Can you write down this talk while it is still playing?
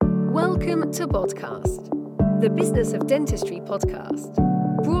Welcome to Podcast, the Business of Dentistry podcast,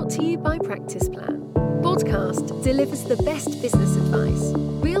 brought to you by Practice Plan. Podcast delivers the best business advice,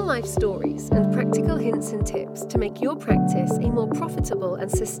 real-life stories, and practical hints and tips to make your practice a more profitable and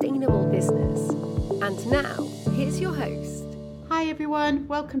sustainable business. And now, here's your host. Hi everyone,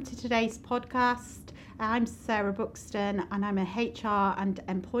 welcome to today's podcast. I'm Sarah Buxton and I'm a HR and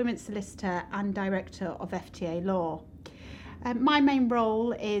employment solicitor and director of FTA Law. My main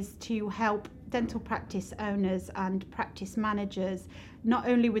role is to help dental practice owners and practice managers not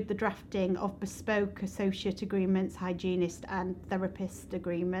only with the drafting of bespoke associate agreements, hygienist and therapist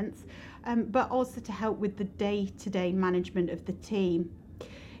agreements, but also to help with the day-to-day management of the team.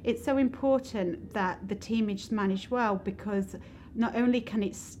 It's so important that the team is managed well because not only can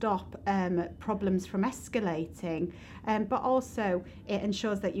it stop problems from escalating, but also it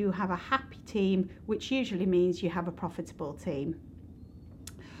ensures that you have a happy team, which usually means you have a profitable team.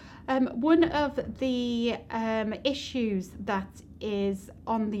 One of the issues that is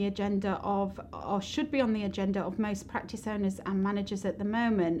on the agenda of, or should be on the agenda of most practice owners and managers at the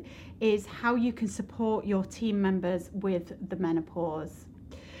moment, is how you can support your team members with the menopause.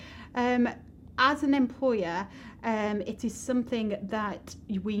 As an employer, it is something that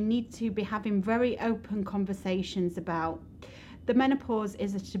we need to be having very open conversations about. The menopause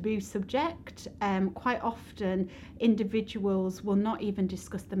is a taboo subject. Quite often, individuals will not even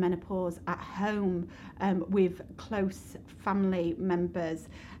discuss the menopause at home with close family members,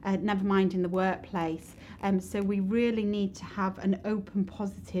 never mind in the workplace. So we really need to have an open,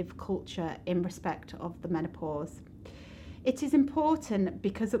 positive culture in respect of the menopause. It is important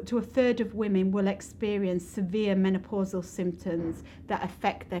because up to a third of women will experience severe menopausal symptoms that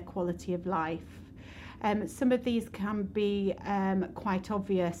affect their quality of life. Some of these can be quite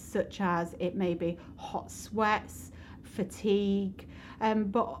obvious, such as it may be hot sweats, fatigue,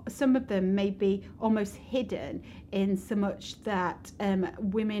 but some of them may be almost hidden in so much that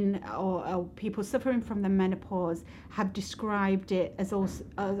women or people suffering from the menopause have described it as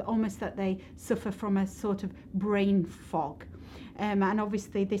almost that they suffer from a sort of brain fog. And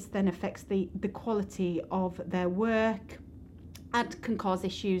obviously this then affects the quality of their work and can cause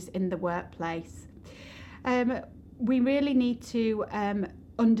issues in the workplace. We really need to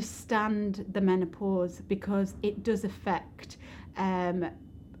understand the menopause because it does affect a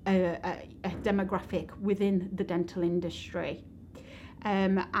demographic within the dental industry.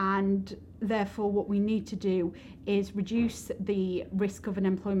 And therefore what we need to do is reduce the risk of an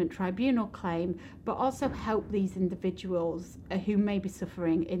employment tribunal claim, but also help these individuals who may be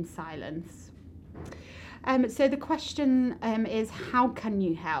suffering in silence. So the question is, how can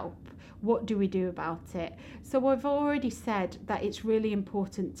you help? What do we do about it? So I've already said that it's really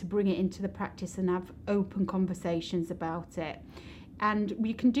important to bring it into the practice and have open conversations about it. And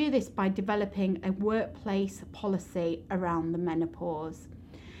we can do this by developing a workplace policy around the menopause.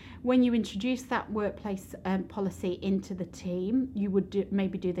 When you introduce that workplace policy into the team, you would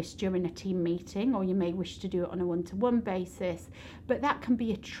maybe do this during a team meeting, or you may wish to do it on a one-to-one basis, but that can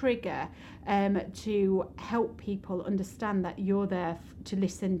be a trigger to help people understand that you're there to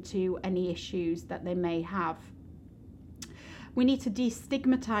listen to any issues that they may have. We need to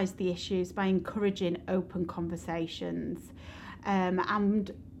destigmatize the issues by encouraging open conversations. And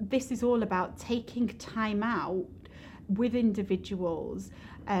this is all about taking time out with individuals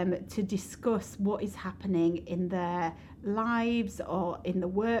to discuss what is happening in their lives or in the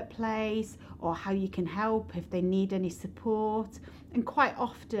workplace, or how you can help if they need any support. And quite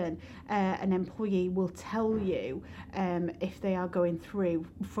often an employee will tell you if they are going through,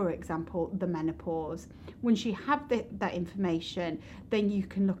 for example, the menopause. Once you have that information, then you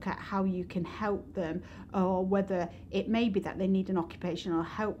can look at how you can help them, or whether it may be that they need an occupational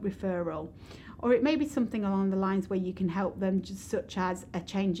health referral, or it may be something along the lines where you can help them, just such as a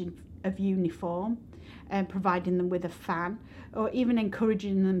change of uniform, providing them with a fan, or even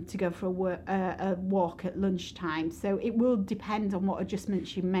encouraging them to go for a walk at lunchtime. So it will depend on what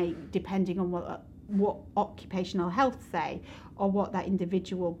adjustments you make, depending on what occupational health say, or what that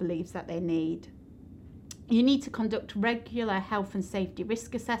individual believes that they need. You need to conduct regular health and safety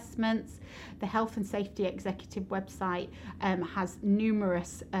risk assessments. The Health and Safety Executive website has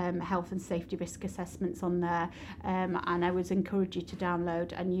numerous health and safety risk assessments on there, and I would encourage you to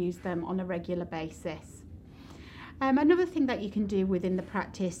download and use them on a regular basis. Another thing that you can do within the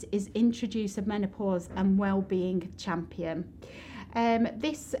practice is introduce a menopause and wellbeing champion.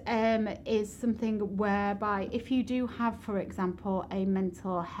 This is something whereby if you do have, for example, a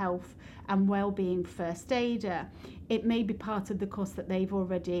mental health and wellbeing first aider, it may be part of the course that they've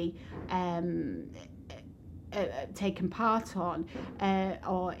already taken part on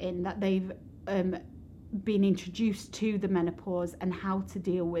or in that they've been introduced to the menopause and how to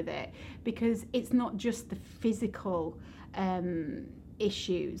deal with it, because it's not just the physical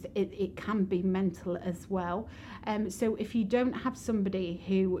issues, it can be mental as well. So if you don't have somebody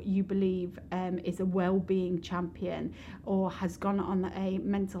who you believe is a well-being champion or has gone on a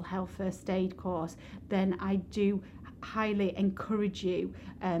mental health first aid course, then I do highly encourage you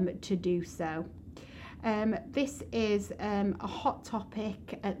to do so. This is a hot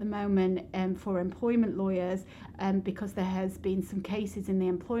topic at the moment for employment lawyers because there has been some cases in the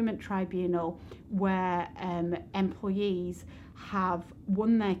Employment Tribunal where employees have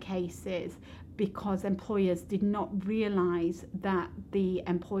won their cases because employers did not realise that the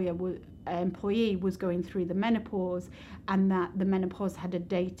employee was going through the menopause, and that the menopause had a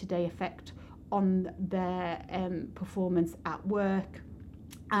day-to-day effect on their performance at work.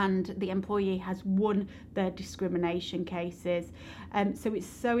 And the employee has won their discrimination cases. So it's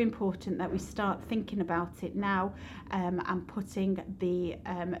so important that we start thinking about it now and putting the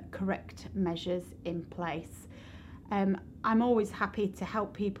correct measures in place. I'm always happy to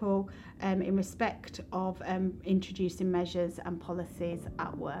help people in respect of introducing measures and policies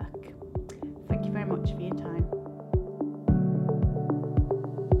at work. Thank you very much for your time.